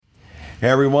Hey,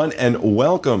 everyone, and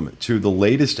welcome to the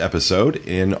latest episode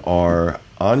in our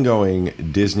ongoing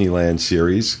Disneyland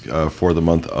series for the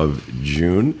month of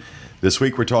June. This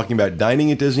week, we're talking about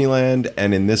dining at Disneyland,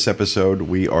 and in this episode,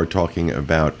 we are talking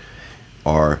about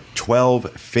our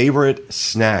 12 favorite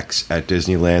snacks at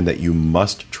Disneyland that you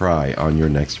must try on your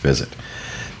next visit.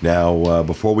 Now,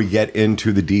 before we get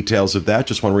into the details of that,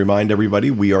 just want to remind everybody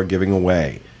we are giving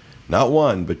away not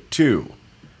one, but 2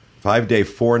 5-day,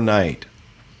 4-night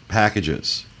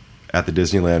packages at the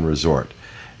Disneyland Resort.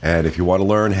 And if you want to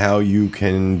learn how you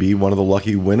can be one of the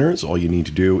lucky winners, all you need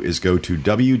to do is go to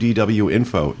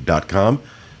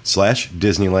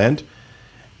wdwinfo.com/Disneyland,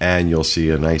 and you'll see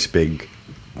a nice big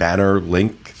banner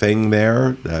link thing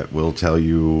there that will take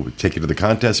you to the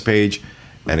contest page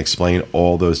and explain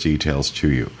all those details to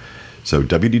you. So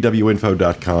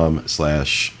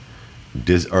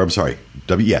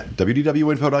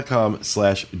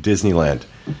wdwinfo.com/Disneyland.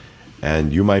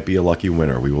 And you might be a lucky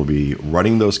winner. We will be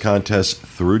running those contests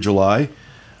through July,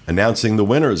 announcing the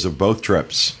winners of both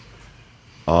trips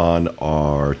on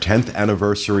our 10th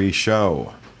anniversary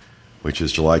show, which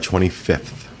is July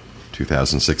 25th,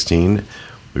 2016.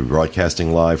 We'll be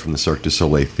broadcasting live from the Cirque du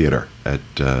Soleil Theater at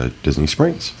Disney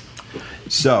Springs.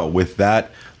 So, with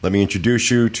that, let me introduce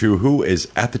you to who is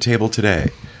at the table today.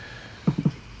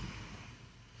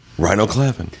 Rhino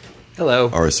Clavin. Hello.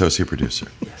 Our associate producer.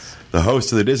 Yes. The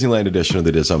host of the Disneyland edition of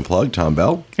the Dis Unplugged, Tom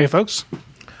Bell. Hey, folks.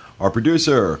 Our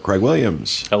producer, Craig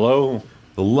Williams. Hello.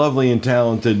 The lovely and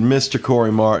talented Mr.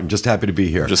 Corey Martin. Just happy to be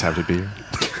here. Just happy to be here.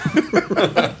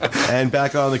 And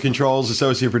back on the controls,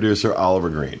 associate producer, Oliver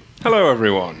Green. Hello,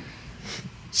 everyone.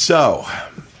 So,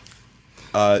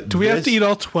 do we have to eat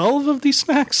all 12 of these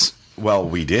snacks? Well,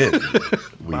 we did.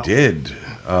 We did.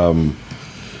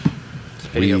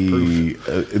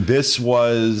 This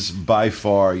was by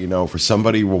far, for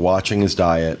somebody who were watching his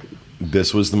diet,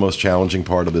 this was the most challenging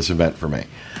part of this event for me.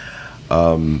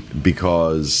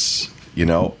 Because, I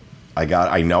know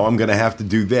I'm going to have to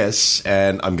do this,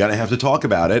 and I'm going to have to talk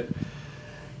about it.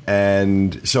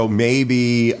 And so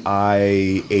maybe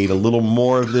I ate a little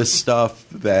more of this stuff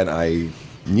than I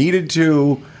needed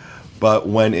to, but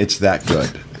when it's that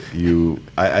good,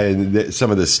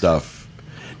 some of this stuff.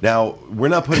 Now, we're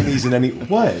not putting these in any...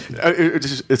 What?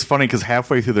 It's funny because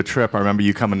halfway through the trip, I remember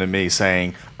you coming to me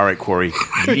saying, all right, Corey,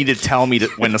 you need to tell me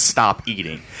when to stop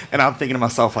eating. And I'm thinking to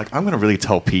myself, I'm going to really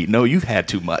tell Pete, no, you've had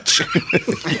too much. I'm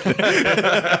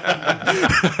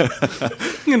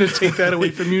going to take that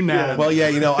away from you now.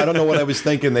 Yeah, well, I don't know what I was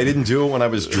thinking. They didn't do it when I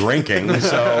was drinking,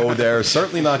 so they're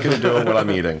certainly not going to do it when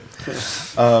I'm eating.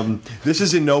 This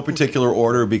is in no particular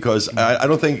order because I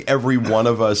don't think every one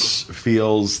of us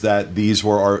feels that these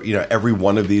were every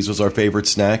one of these was our favorite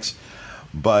snacks,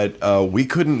 but we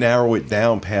couldn't narrow it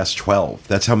down past 12.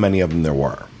 That's how many of them there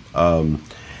were. And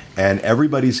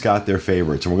everybody's got their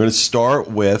favorites. And we're going to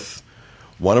start with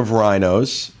one of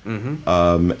Rhino's.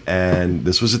 Mm-hmm. And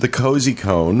this was at the Cozy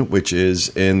Cone, which is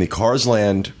in the Cars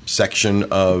Land section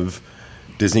of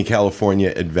Disney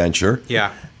California Adventure.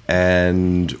 Yeah.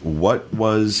 And what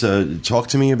was... talk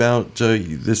to me about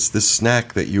this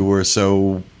snack that you were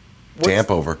so...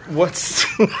 damp over. What's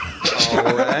all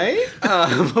right?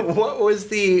 What's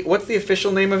the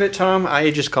official name of it, Tom?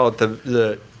 I just call it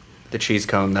the cheese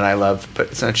cone that I love, but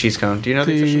it's not a cheese cone. Do you know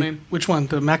the official name? Which one?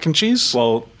 The mac and cheese?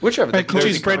 Well, whichever. Mac and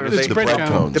cheese bread. It's the bread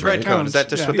cones. The bread right? cone. Is that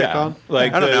just what they're called? I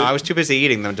don't know. I was too busy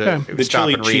eating them to the stop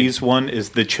chili and read. cheese one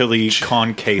is the chili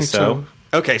con queso.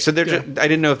 Okay, so they're just, I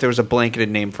didn't know if there was a blanketed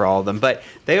name for all of them, but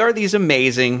they are these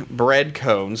amazing bread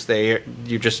cones.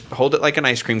 You just hold it like an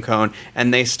ice cream cone,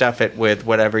 and they stuff it with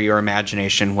whatever your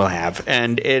imagination will have,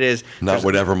 and it is not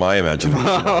whatever my imagination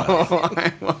will have.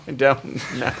 I don't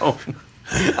know.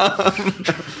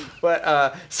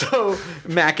 So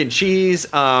mac and cheese.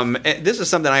 This is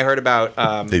something I heard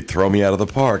about. They'd throw me out of the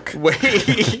park. Wait,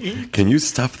 can you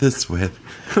stuff this with?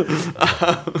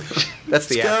 That's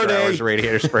the After Hours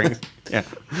Radiator Springs. Yeah.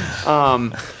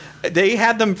 They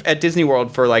had them at Disney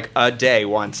World for like a day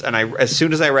once, and as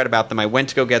soon as I read about them, I went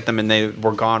to go get them, and they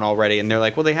were gone already. And they're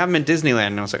like, "Well, they have them in Disneyland,"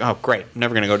 and I was like, "Oh, great! I'm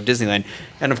never going to go to Disneyland."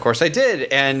 And of course, I did.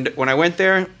 And when I went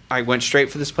there, I went straight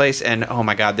for this place, and oh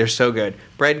my god, they're so good!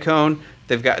 Bread cone.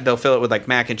 They'll fill it with like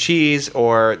mac and cheese,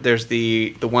 or there's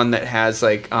the one that has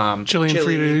like chili and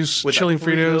Fritos with chili and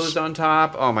Fritos on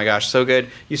top. Oh my gosh, so good!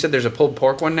 You said there's a pulled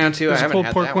pork one now too. There's I haven't a pulled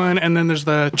had pork that one, and then there's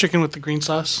the chicken with the green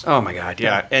sauce. Oh my god,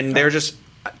 yeah. And they're just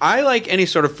I like any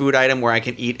sort of food item where I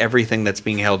can eat everything that's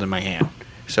being held in my hand.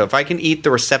 So if I can eat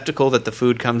the receptacle that the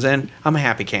food comes in, I'm a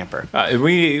happy camper.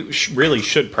 We really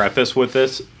should preface with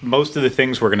this. Most of the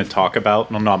things we're going to talk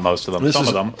about, well, not most of them, some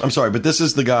of them. I'm sorry, but this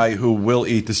is the guy who will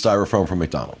eat the styrofoam from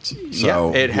McDonald's.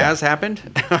 So, it has happened.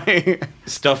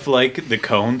 Stuff like the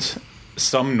cones.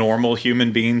 Some normal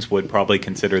human beings would probably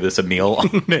consider this a meal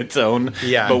on its own.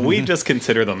 Yeah. But we just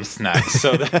consider them snacks.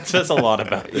 So that says a lot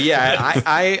about it. Yeah,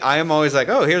 I am always like,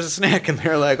 oh, here's a snack. And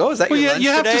they're like, oh, is that your lunch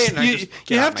today? And I just you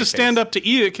get have out to my stand face. up to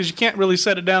eat it because you can't really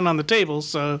set it down on the table,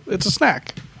 so it's a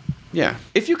snack. Yeah.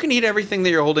 If you can eat everything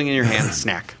that you're holding in your hand,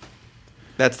 snack.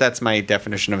 That's my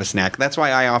definition of a snack. That's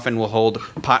why I often will hold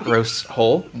pot roasts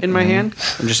whole in my hand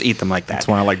and just eat them like that. That's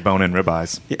why I like bone-in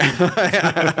ribeyes.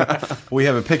 We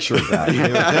have a picture of that. We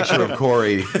have a picture of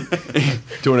Corey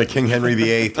doing a King Henry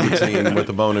VIII routine with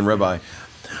the bone and ribeye.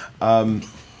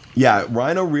 Yeah,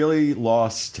 Rhino really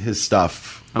lost his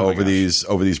stuff over these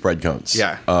bread cones.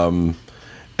 Yeah.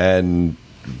 And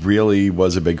really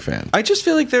was a big fan. I just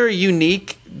feel like they're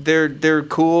unique. They're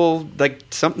cool, like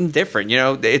something different. You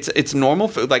know, it's normal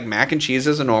food. Like mac and cheese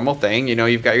is a normal thing. You know,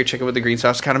 you've got your chicken with the green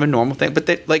sauce, kind of a normal thing. But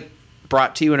they like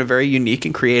brought to you in a very unique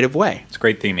and creative way. It's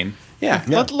great theming. Yeah.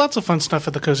 Lots of fun stuff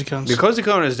at the Cozy Cones. The Cozy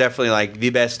Cone is definitely like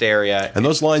the best area. And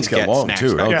those lines to get long snacks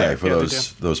too, back don't there. they, for they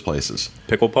those places?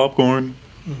 Pickled popcorn.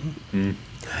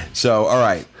 So, all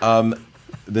right.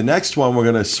 The next one, we're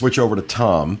going to switch over to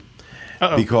Tom.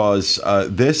 Uh-oh. Because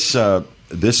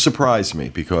this surprised me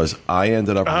because I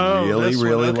ended up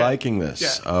really okay. liking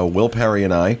this. Yeah. Will Perry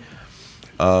and I,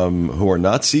 who are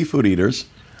not seafood eaters,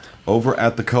 over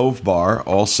at the Cove Bar,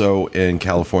 also in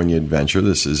California Adventure.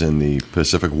 This is in the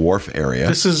Pacific Wharf area.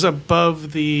 This is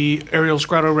above the Ariel's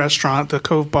Grotto restaurant, the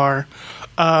Cove Bar.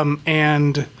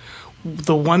 And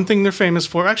the one thing they're famous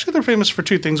for, actually they're famous for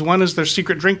two things. One is their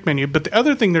secret drink menu, but the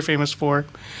other thing they're famous for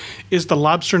is the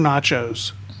lobster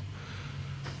nachos.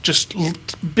 Just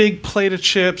big plate of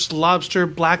chips, lobster,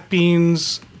 black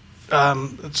beans.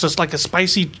 It's just like a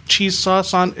spicy cheese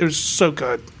sauce on. It was so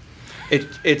good.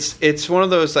 It's one of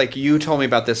those, like, you told me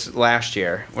about this last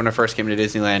year when I first came to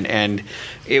Disneyland, and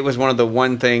it was one of the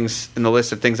one things in the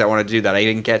list of things I wanted to do that I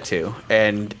didn't get to.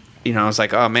 And, you know, I was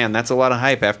like, oh, man, that's a lot of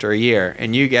hype after a year.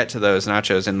 And you get to those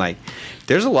nachos, and, like,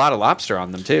 there's a lot of lobster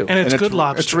on them, too. And it's good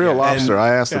lobster. It's real lobster.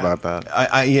 I asked yeah. about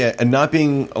that. Yeah, and not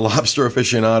being a lobster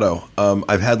aficionado,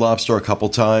 I've had lobster a couple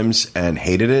times and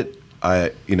hated it.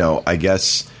 I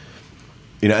guess,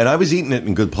 and I was eating it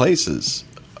in good places,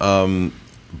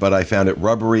 but I found it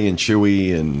rubbery and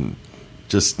chewy and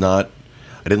just not.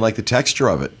 I didn't like the texture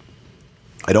of it.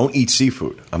 I don't eat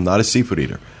seafood. I'm not a seafood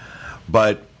eater,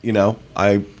 but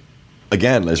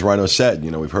again, as Rhino said,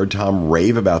 we've heard Tom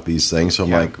rave about these things, so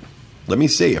I'm like, let me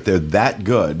see if they're that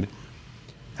good.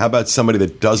 How about somebody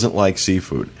that doesn't like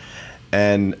seafood?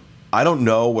 And I don't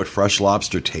know what fresh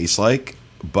lobster tastes like,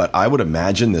 but I would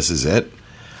imagine this is it.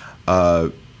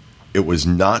 It was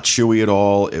not chewy at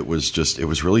all. It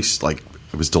was really like,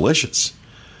 it was delicious.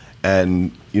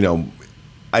 And,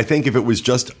 I think if it was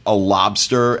just a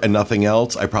lobster and nothing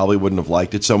else, I probably wouldn't have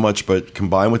liked it so much. But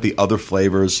combined with the other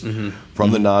flavors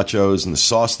from the nachos and the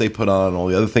sauce they put on and all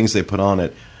the other things they put on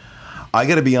it, I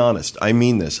got to be honest. I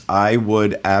mean this. I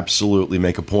would absolutely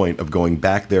make a point of going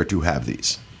back there to have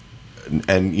these.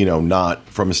 And not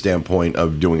from a standpoint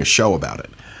of doing a show about it.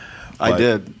 I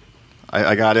did.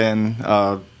 I got in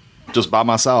just by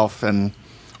myself, and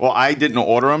I didn't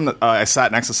order them. I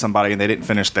sat next to somebody, and they didn't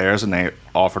finish theirs, and they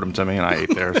offered them to me, and I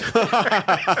ate theirs.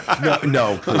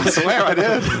 No, please. I swear I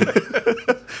did.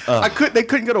 They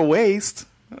couldn't go to waste,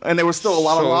 and there was still a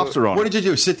lot of lobster on What it. did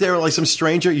you do? Sit there like some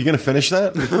stranger? You going to finish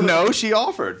that? No, she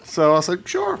offered, so I was like,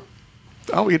 sure,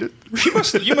 I'll eat it. You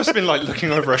must have been like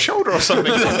looking over her shoulder or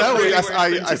something.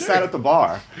 I sat at the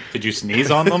bar. Did you sneeze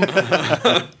on them?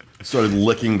 Started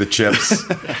licking the chips.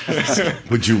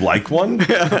 Would you like one? No,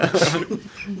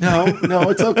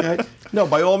 it's okay. No,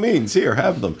 by all means, here,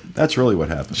 have them. That's really what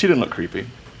happened. She didn't look creepy.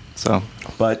 So,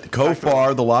 But Cove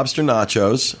Bar, the lobster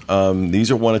nachos,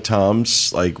 these are one of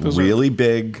Tom's really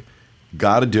big,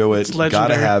 gotta do it, gotta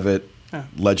legendary. have it,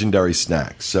 legendary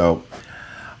snacks. So,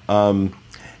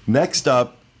 next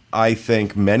up, I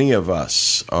think many of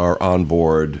us are on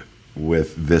board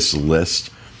with this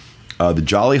list. The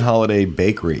Jolly Holiday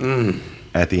Bakery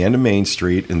at the end of Main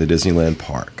Street in the Disneyland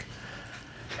Park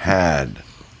had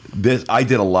this. I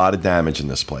did a lot of damage in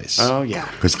this place. Oh, yeah.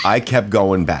 Because I kept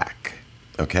going back.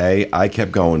 Okay? I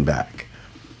kept going back.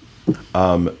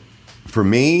 For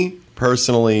me,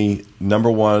 personally, number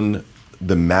one,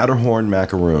 the Matterhorn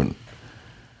macaroon.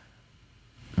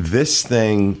 This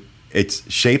thing,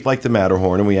 it's shaped like the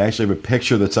Matterhorn, and we actually have a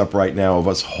picture that's up right now of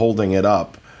us holding it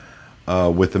up.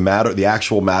 with the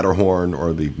actual Matterhorn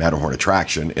or the Matterhorn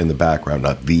attraction in the background,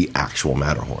 not the actual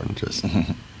Matterhorn, just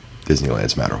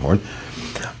Disneyland's Matterhorn.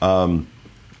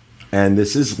 And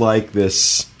this is like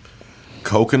this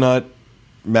coconut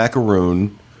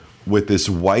macaroon with this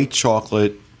white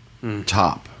chocolate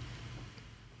top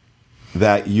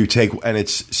that you take, and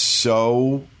it's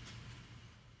so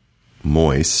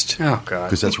moist. Oh God!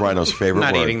 Because that's Rhino's favorite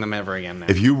I'm not word. eating them ever again now.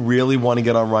 If you really want to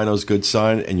get on Rhino's good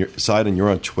side and you're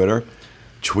on Twitter,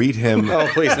 tweet him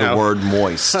please the no. word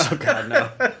moist Oh God, no.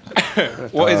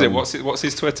 What is it? What's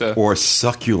his Twitter? or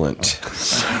succulent.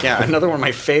 Yeah, another one of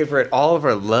my favorite.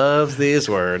 Oliver loves these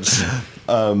words.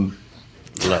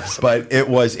 Loves them. But it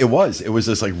was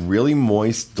this like really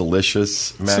moist, delicious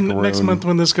So macaroon. next month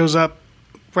when this goes up,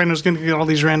 Rhino's going to get all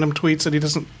these random tweets that he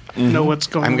doesn't know what's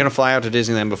going on. I'm going to fly out to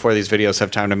Disneyland before these videos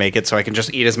have time to make it, so I can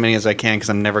just eat as many as I can because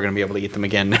I'm never going to be able to eat them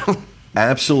again now.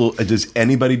 Absolutely. Does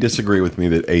anybody disagree with me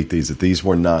that ate these? That these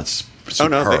were not superb? Oh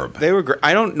no, they were great.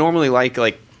 I don't normally like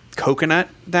coconut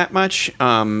that much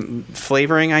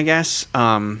flavoring. I guess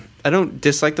I don't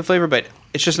dislike the flavor, but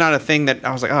it's just not a thing that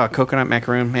I was like, oh, coconut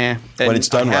macaroon, man. When it's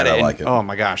done right, I like it. Oh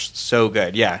my gosh, so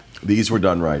good. Yeah. These were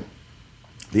done right.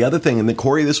 The other thing, and then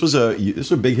Corey, this was a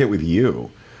big hit with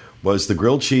you, was the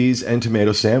grilled cheese and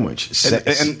tomato sandwich.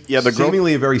 And yeah, the grilled-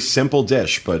 seemingly a very simple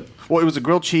dish, but Well, it was a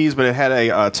grilled cheese, but it had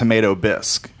a tomato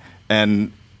bisque,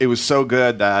 and it was so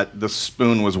good that the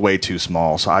spoon was way too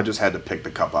small, so I just had to pick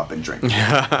the cup up and drink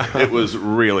it. It was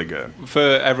really good. For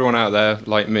everyone out there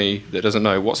like me that doesn't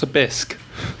know, what's a bisque?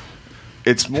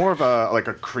 It's more of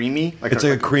a creamy. it's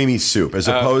like a creamy soup, as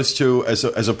opposed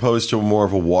to more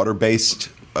of a water based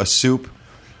soup.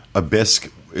 A bisque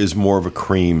is more of a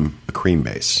cream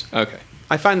base. Okay.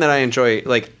 I find that I enjoy,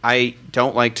 I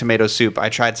don't like tomato soup. I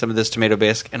tried some of this tomato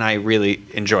bisque, and I really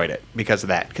enjoyed it because of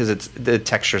that, because the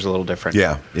texture's a little different.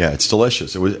 Yeah, it's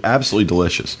delicious. It was absolutely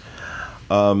delicious.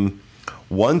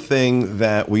 One thing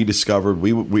that we discovered,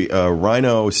 we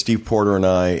Rhino, Steve Porter, and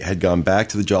I had gone back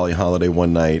to the Jolly Holiday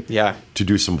one night to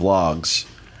do some vlogs.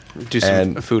 Do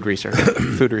some food research.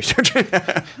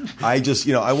 I just,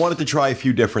 I wanted to try a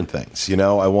few different things.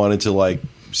 I wanted to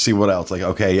see what else.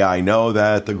 I know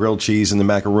that the grilled cheese and the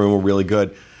macaroon were really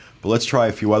good, but let's try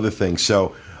a few other things.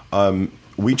 So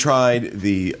we tried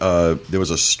there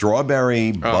was a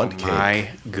strawberry bundt cake. Oh my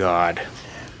God.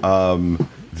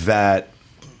 That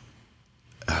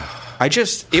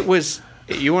it was.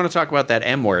 You want to talk about that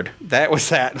M word? That was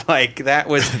that. That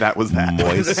was that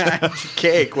moist. That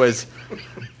cake was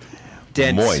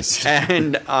dense, moist,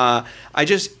 and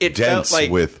it dense felt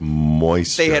like with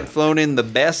moisture. they had flown in the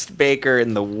best baker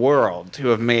in the world to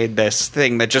have made this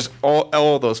thing that just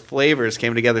all those flavors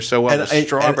came together so well. The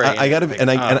strawberry.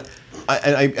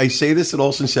 I say this in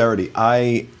all sincerity.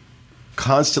 I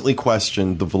constantly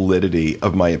questioned the validity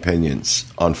of my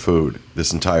opinions on food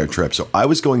this entire trip. So I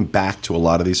was going back to a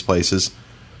lot of these places,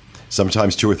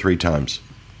 sometimes 2 or 3 times,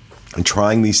 and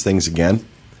trying these things again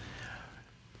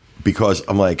because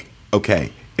I'm like,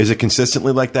 okay, is it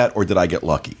consistently like that, or did I get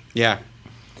lucky? Yeah.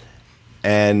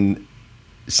 And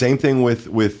same thing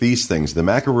with these things: the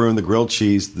macaroon, the grilled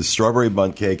cheese, the strawberry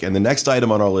bundt cake, and the next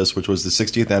item on our list, which was the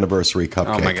 60th anniversary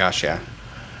cupcake. Oh my gosh, yeah.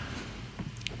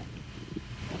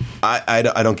 I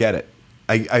don't get it.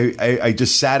 I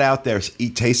just sat out there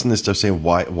tasting this stuff, saying,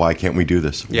 why can't we do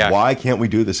this? Yeah. Why can't we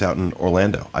do this out in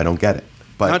Orlando? I don't get it.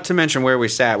 But Not to mention where we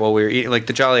sat while we were eating,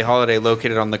 the Jolly Holiday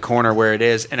located on the corner where it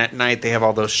is, and at night they have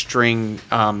all those string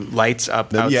lights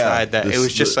up outside. It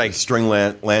was just the string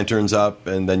lanterns up,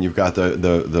 and then you've got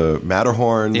the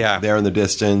Matterhorn there in the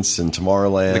distance, and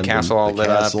Tomorrowland, the castle all lit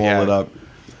up.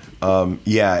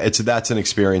 That's an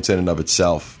experience in and of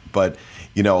itself. But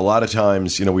a lot of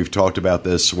times, we've talked about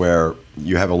this where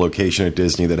you have a location at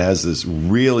Disney that has this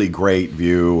really great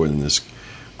view and this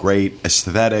great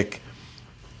aesthetic,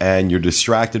 and you're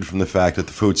distracted from the fact that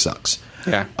the food sucks.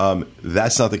 Yeah.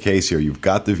 That's not the case here. You've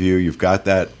got the view, you've got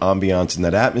that ambiance and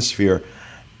that atmosphere,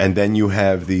 and then you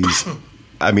have these.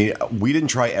 We didn't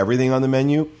try everything on the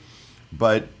menu,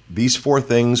 but these 4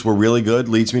 things were really good.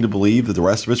 Leads me to believe that the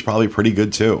rest of it's probably pretty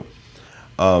good too.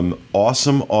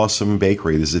 Awesome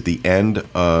bakery. This is at the end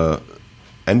of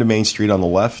Main Street on the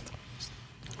left.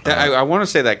 I want to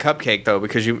say that cupcake, though,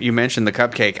 because you mentioned the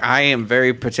cupcake. I am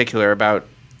very particular about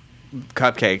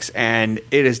cupcakes, and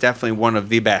it is definitely one of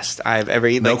the best I've ever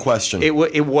eaten. No question. It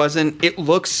wasn't. It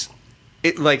looks.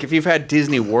 If you've had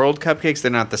Disney World cupcakes,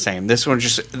 they're not the same. This one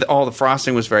all the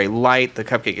frosting was very light. The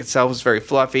cupcake itself was very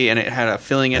fluffy, and it had a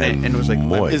filling in it, and it was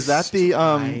moist. Is that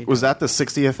was that the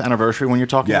 60th anniversary one you're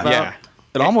talking about? Yeah.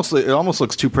 It almost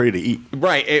looks too pretty to eat.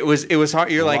 Right. It was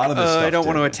hard. You're A like, lot of this I stuff don't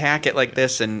want to did. attack it like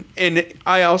this. And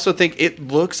I also think it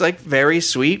looks like very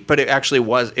sweet, but it actually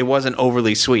wasn't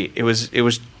overly sweet. It was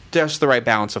just the right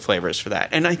balance of flavors for that.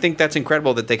 And I think that's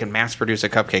incredible that they can mass produce a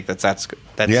cupcake that's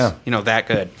Yeah. that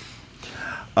good.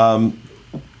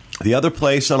 The other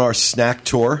place on our snack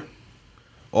tour,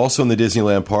 also in the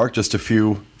Disneyland park, just a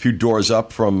few doors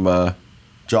up from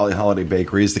Jolly Holiday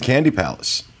Bakery, is the Candy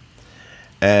Palace.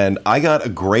 And I got a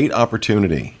great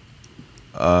opportunity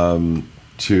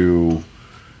to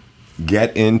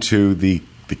get into the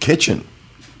kitchen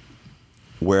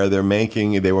where they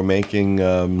were making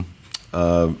I'm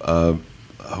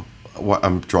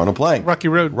drawing a blank. Rocky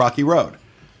Road. Rocky Road.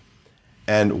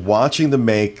 And watching them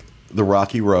make the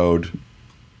Rocky Road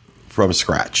from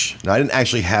scratch. Now, I didn't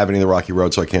actually have any of the Rocky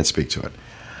Road, so I can't speak to it.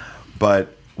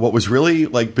 But what was really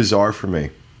bizarre for me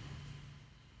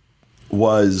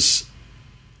was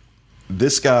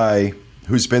this guy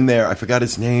who's been there. I forgot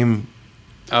his name.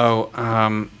 Oh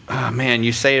man,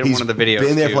 you say it in one of the videos.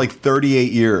 Been there too. for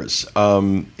 38 years.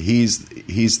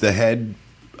 He's the head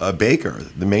baker,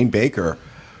 the main baker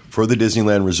for the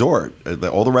Disneyland Resort.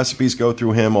 All the recipes go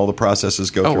through him. All the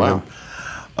processes go through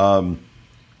him.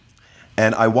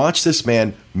 And I watched this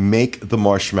man make the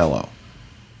marshmallow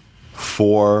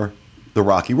for the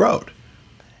Rocky Road.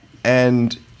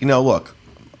 And, look,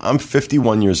 I'm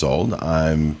 51 years old.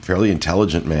 I'm a fairly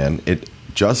intelligent man. It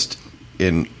just,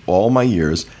 in all my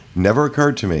years, never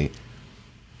occurred to me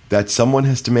that someone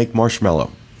has to make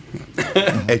marshmallow.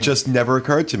 It just never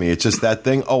occurred to me. It's just that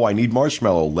thing, I need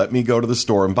marshmallow. Let me go to the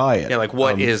store and buy it. Yeah,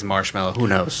 what is marshmallow? Who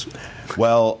knows?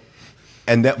 Well,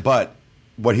 but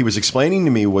what he was explaining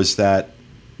to me was that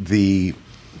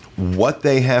what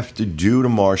they have to do to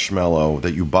marshmallow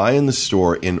that you buy in the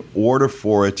store in order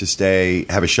for it to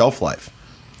have a shelf life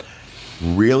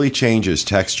really changes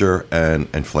texture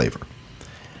and flavor.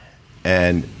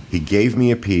 And he gave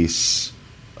me a piece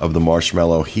of the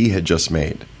marshmallow he had just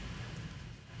made.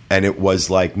 And it was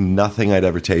like nothing I'd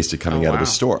ever tasted coming out of the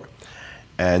store.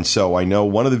 And so I know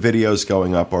one of the videos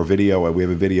going up, we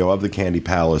have a video of the Candy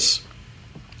Palace,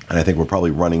 and I think we're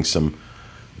probably running some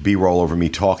B-roll over me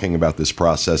talking about this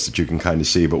process that you can kind of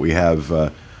see. But we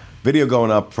have video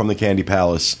going up from the Candy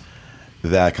Palace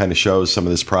that kind of shows some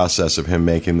of this process of him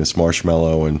making this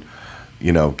marshmallow and,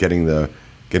 getting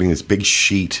this big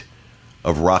sheet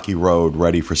of Rocky Road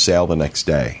ready for sale the next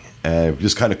day. And it was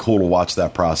just kind of cool to watch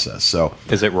that process. So,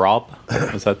 Is it Rob?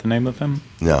 Is that the name of him?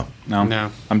 No.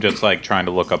 No. I'm just trying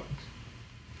to look up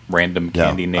random No,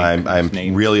 candy names. I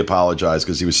really apologize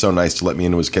because he was so nice to let me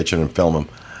into his kitchen and film him.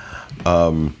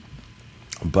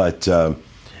 But two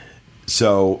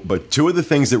of the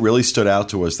things that really stood out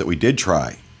to us that we did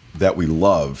try, that we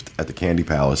loved at the Candy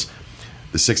Palace,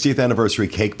 the 60th anniversary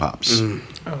cake pops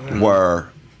were,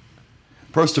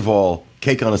 first of all,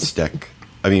 cake on a stick.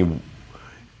 I mean,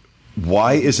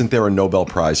 why isn't there a Nobel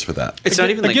Prize for that? It's not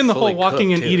even Again, the fully whole walking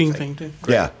cooked, and too. eating It's thing, too.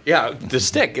 Yeah. Yeah, the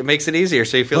stick. It makes it easier,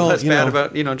 so you feel Well, less bad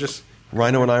about just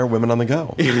Rhino and I are women on the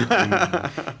go.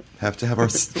 Have to have our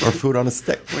food on a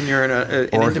stick. when you're an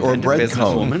Or independent bread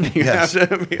cone. businesswoman. You Yes. have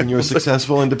to be When you're a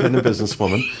successful independent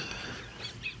busswoman,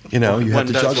 you have One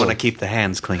to does juggle. want to keep the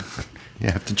hands clean, You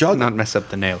have to juggle. not mess up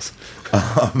the nails.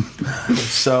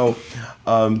 So,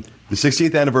 the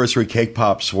 60th anniversary cake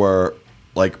pops were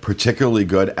particularly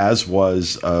good, as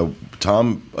was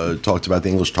Tom talked about the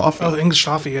English toffee. Oh, the English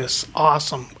toffee is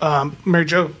awesome. Mary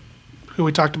Jo, who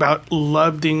we talked about,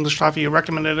 loved the English toffee,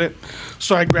 recommended it.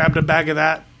 So I grabbed a bag of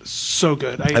that. So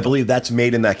good. I believe that's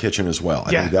made in that kitchen as well.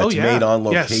 I Yeah. think that's Oh, yeah. made on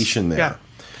Yes. location there. Yeah.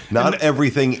 Not And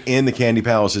everything in the Candy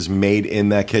Palace is made in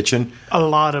that kitchen, A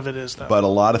lot of it is, though. but a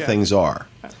lot of Yeah. things are.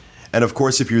 And of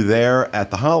course, if you're there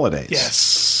at the holidays,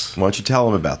 Yes. why don't you tell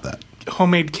them about that?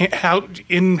 Homemade,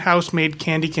 in-house made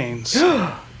candy canes.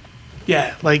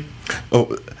 Yeah,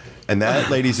 Oh, and that,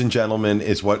 ladies and gentlemen,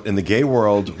 is what in the gay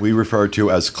world we refer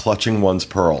to as clutching one's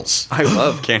pearls. I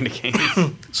love candy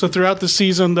canes. so throughout the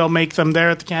season, they'll make them there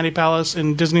at the Candy Palace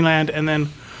in Disneyland, and then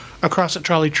across at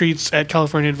Trolley Treats at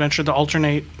California Adventure, they'll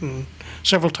alternate, and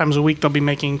several times a week they'll be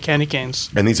making candy canes.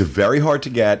 And these are very hard to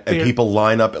get, and They're- people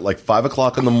line up at 5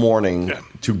 o'clock in the morning Yeah.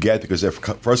 to get because they're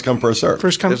first come, first serve.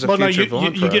 First comes, There's a well, no, future you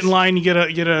vlog for get us. in line, you get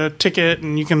a ticket,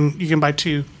 and you can buy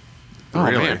two. Oh,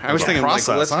 man. I was thinking,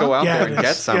 process, let's huh? go out there it and is.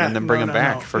 get some Yeah, and then bring no, them no,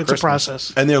 back no. for it's Christmas. a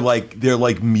process. And they're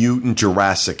like mutant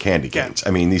Jurassic candy Yeah. canes.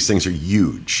 I mean, these things are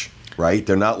huge, right?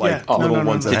 They're not like Yeah. little No,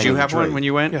 ones that Did hang you on the have one tree. when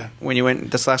you went? Yeah. When you went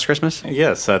this last Christmas?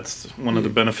 Yes, that's one of the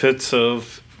benefits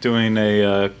of doing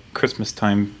a Christmas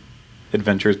time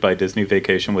Adventures by Disney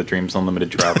Vacation with Dreams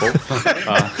Unlimited Travel.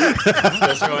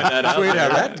 Just throwing that out.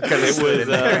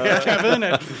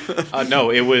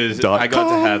 It was. I got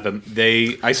to have them.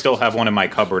 I still have one in my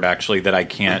cupboard actually that I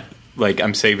can't. Like,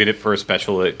 I'm saving it for a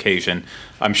special occasion.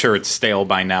 I'm sure it's stale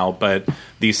by now, but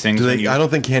these things. I don't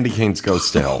think candy canes go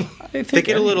stale. They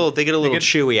get a little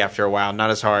chewy after a while.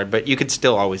 Not as hard, but you could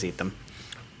still always eat them.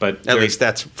 But at least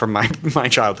that's from my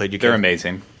childhood. They're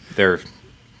amazing. They're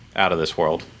out of this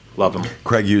world. Love them.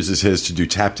 Craig uses his to do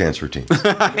tap dance routines.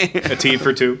 A T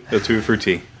for two. A two for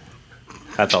T.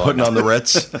 That's all. Putting on the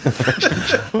Ritz.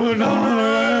 Putting on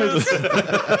the Ritz.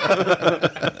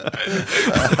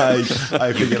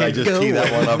 I figured I'd just tee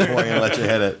that one up for you and let you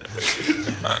hit it.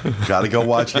 Got to go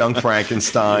watch Young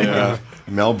Frankenstein.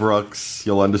 Mel Brooks.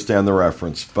 You'll understand the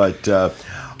reference. But,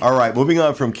 all right, moving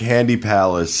on from Candy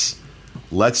Palace,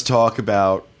 let's talk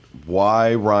about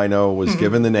why Rhino was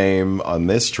given the name on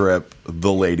this trip,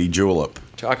 the Lady Julep.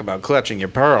 Talk about clutching your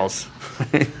pearls.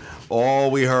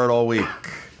 All we heard all week.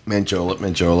 Mint julep,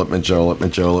 mint julep, mint julep,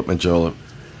 mint julep, mint julep.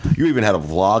 You even had a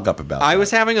vlog up about I that.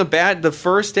 was having the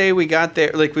first day we got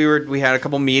there, like we had a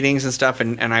couple meetings and stuff,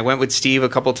 and I went with Steve a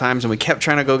couple times, and we kept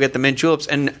trying to go get the mint juleps.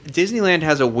 And Disneyland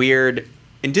has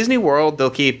in Disney World,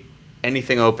 they'll keep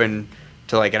anything open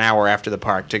to like an hour after the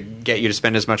park to get you to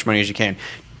spend as much money as you can.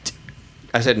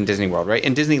 I said in Disney World, right?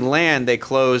 In Disneyland, they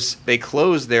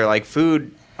close their like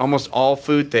food, almost all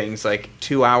food things, like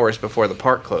 2 hours before the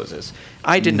park closes.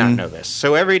 I did not know this.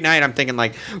 So every night I'm thinking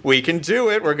like, we can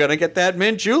do it. We're going to get that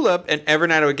mint julep. And every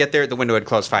night I would get there, the window would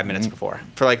close 5 minutes before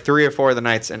for like 3 or 4 of the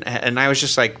nights. And I was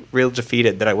just like real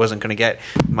defeated that I wasn't going to get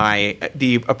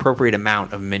the appropriate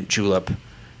amount of mint julep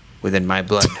within my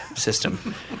blood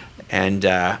system. And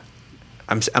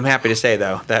I'm happy to say,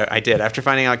 though, that I did. After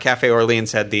finding out Cafe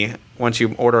Orleans had once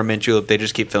you order a mint julep, they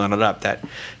just keep filling it up. That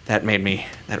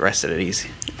rested it easy.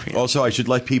 Also, I should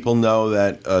let people know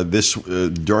that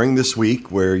during this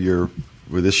week where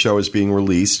this show is being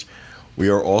released, we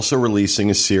are also releasing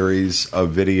a series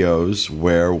of videos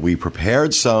where we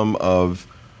prepared some of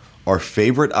our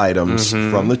favorite items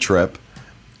from the trip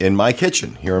in my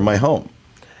kitchen here in my home.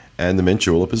 And the mint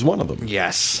julep is one of them.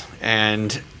 Yes,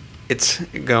 and it's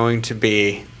going to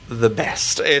be the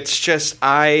best. It's just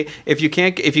if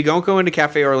you don't go into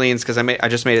Cafe Orleans, because I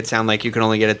just made it sound like you can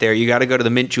only get it there. You got to go to the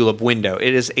mint julep window.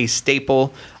 It is a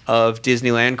staple of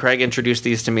Disneyland. Craig introduced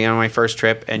these to me on my first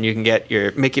trip, and you can get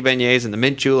your Mickey beignets and the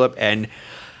mint julep, and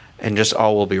just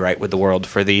all will be right with the world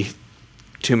for the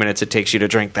 2 minutes it takes you to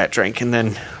drink that drink, and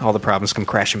then all the problems come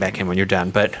crashing back in when you're done.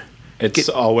 But it's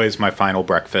always my final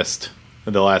breakfast.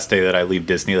 The last day that I leave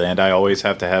Disneyland, I always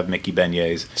have to have Mickey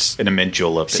beignets and a mint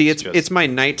julep. See, it's my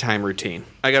nighttime routine.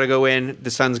 I got to go in.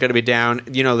 The sun's got to be down.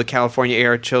 You know, the California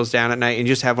air chills down at night, and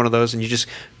you just have one of those, and you just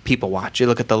people watch. You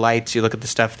look at the lights. You look at the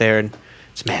stuff there, and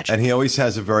it's magic. And he always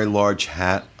has a very large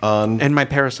hat on. And my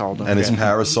parasol. His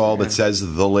parasol that says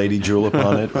 "The Lady Julep"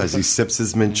 on it. As he sips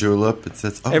his mint julep, it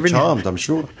says, charmed, I'm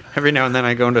sure. Every now and then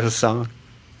I go into his song.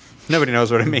 Nobody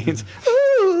knows what it means.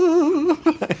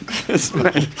 Just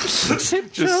sit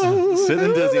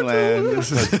in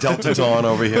Disneyland. Delta Dawn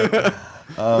over here.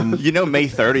 May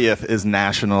 30th is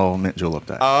National Mint Julep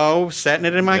Day. Oh, setting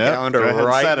it in my calendar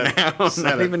right now. Set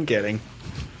Not it. even kidding.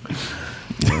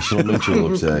 National Mint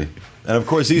Julep Day. And of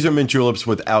course, these are mint juleps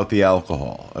without the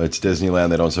alcohol. It's Disneyland.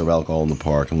 They don't serve alcohol in the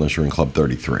park unless you're in Club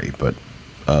 33. But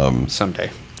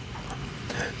someday.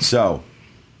 So,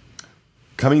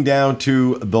 coming down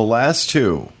to the last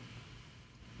two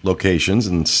locations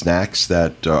and snacks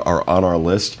that are on our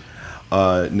list.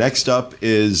 Next up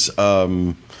is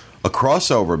a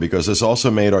crossover, because this also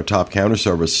made our top counter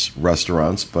service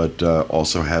restaurants, but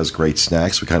also has great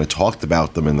snacks. We kind of talked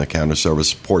about them in the counter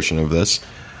service portion of this,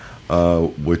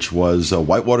 which was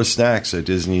Whitewater Snacks at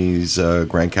Disney's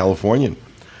Grand Californian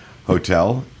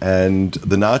Hotel, and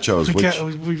the nachos.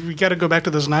 We got to go back to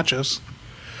those nachos.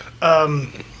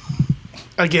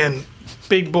 Again,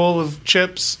 big bowl of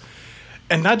chips.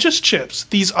 And not just chips.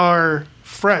 These are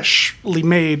freshly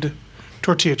made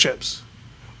tortilla chips,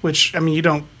 which, you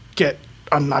don't get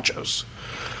on nachos.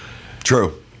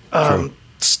 True.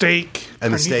 Steak.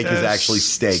 And the steak is actually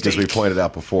steak, as we pointed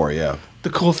out before, yeah. The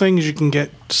cool thing is you can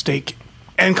get steak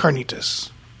and carnitas.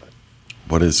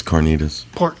 What is carnitas?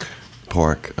 Pork.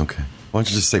 Pork, okay. Why don't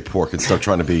you just say pork and stop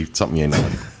trying to be something you ain't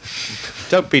knowing?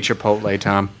 Don't be Chipotle,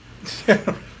 Tom.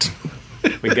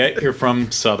 We get you're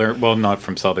from southern. Well, not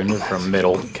from southern. You're from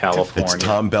middle California. It's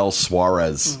Tom Bell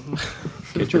Suarez.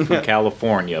 Get you're from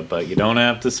California, but you don't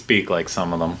have to speak like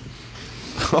some of them.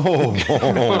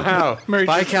 Wow.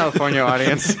 Bye, California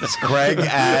audience. It's Craig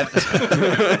at...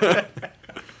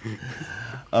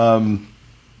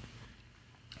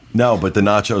 No, but the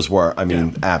nachos were,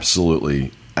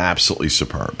 absolutely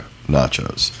superb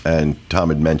nachos. And Tom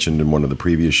had mentioned in one of the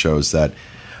previous shows that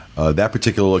that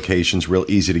particular location is real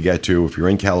easy to get to. If you're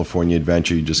in California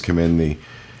Adventure, you just come in the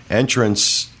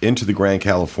entrance into the Grand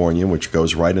Californian, which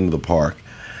goes right into the park,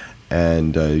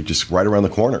 and just right around the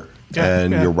corner.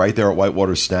 You're right there at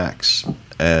Whitewater Snacks,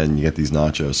 and you get these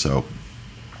nachos. So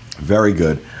very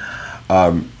good.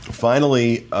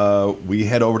 Finally, we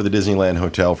head over to the Disneyland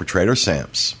Hotel for Trader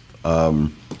Sam's.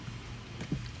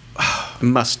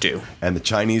 Must do. And the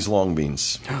Chinese long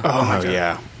beans. Oh my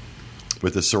God.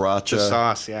 With the sriracha. The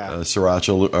sauce, yeah.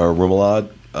 Sriracha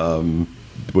remoulade,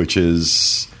 which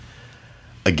is,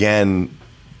 again,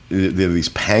 these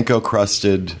panko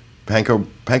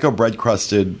bread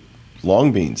crusted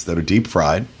long beans that are deep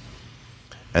fried.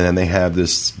 And then they have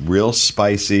this real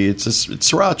spicy, it's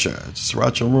sriracha. It's a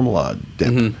sriracha remoulade dip.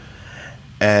 Mm-hmm.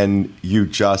 And you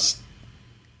just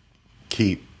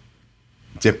keep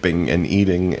dipping and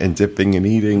eating and dipping and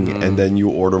eating, and then you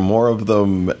order more of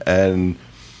them. And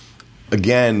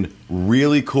again,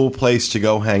 really cool place to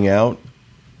go hang out.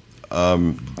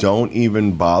 Don't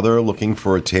even bother looking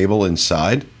for a table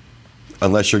inside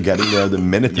unless you're getting there the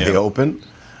minute they open.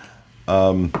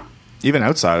 Even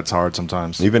outside, it's hard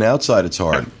sometimes. But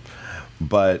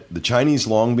the Chinese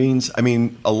long beans,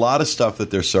 a lot of stuff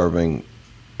that they're serving,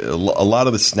 a lot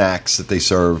of the snacks that they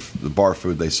serve, the bar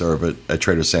food they serve at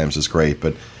Trader Sam's is great.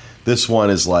 But this one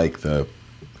is like the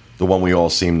one we all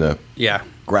seem to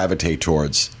gravitate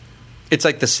towards. It's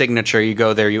like the signature. You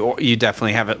go there, you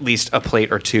definitely have at least a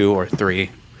plate or 2 or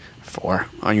 3, 4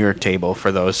 on your table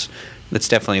for those. That's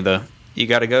definitely you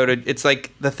got to go to. It's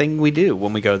like the thing we do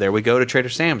when we go there. We go to Trader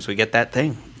Sam's. We get that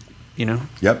thing.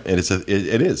 Yep, and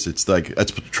it is. It's like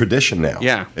it's tradition now.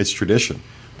 Yeah, it's tradition.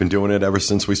 Been doing it ever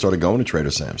since we started going to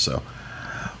Trader Sam's. So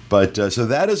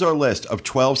that is our list of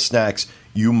 12 snacks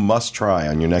you must try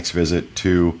on your next visit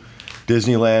to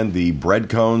Disneyland. The bread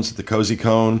cones at the Cozy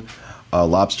Cone,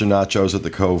 lobster nachos at the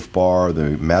Cove Bar,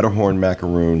 the Matterhorn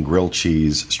macaroon, grilled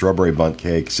cheese, strawberry bundt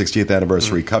cake, 60th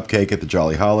anniversary cupcake at the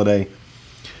Jolly Holiday,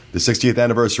 the 60th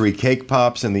anniversary cake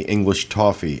pops, and the English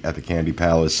toffee at the Candy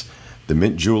Palace, the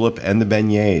mint julep and the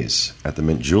beignets at the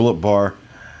mint julep bar,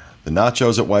 the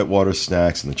nachos at Whitewater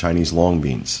Snacks, and the Chinese long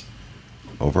beans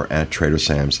over at Trader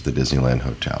Sam's at the Disneyland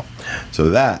Hotel. So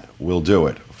that will do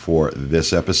it for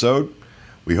this episode.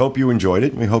 We hope you enjoyed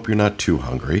it, and we hope you're not too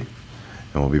hungry.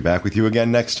 And we'll be back with you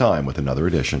again next time with another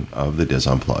edition of the Diz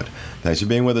Unplugged. Thanks for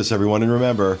being with us, everyone, and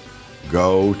remember,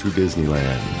 go to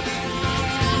Disneyland.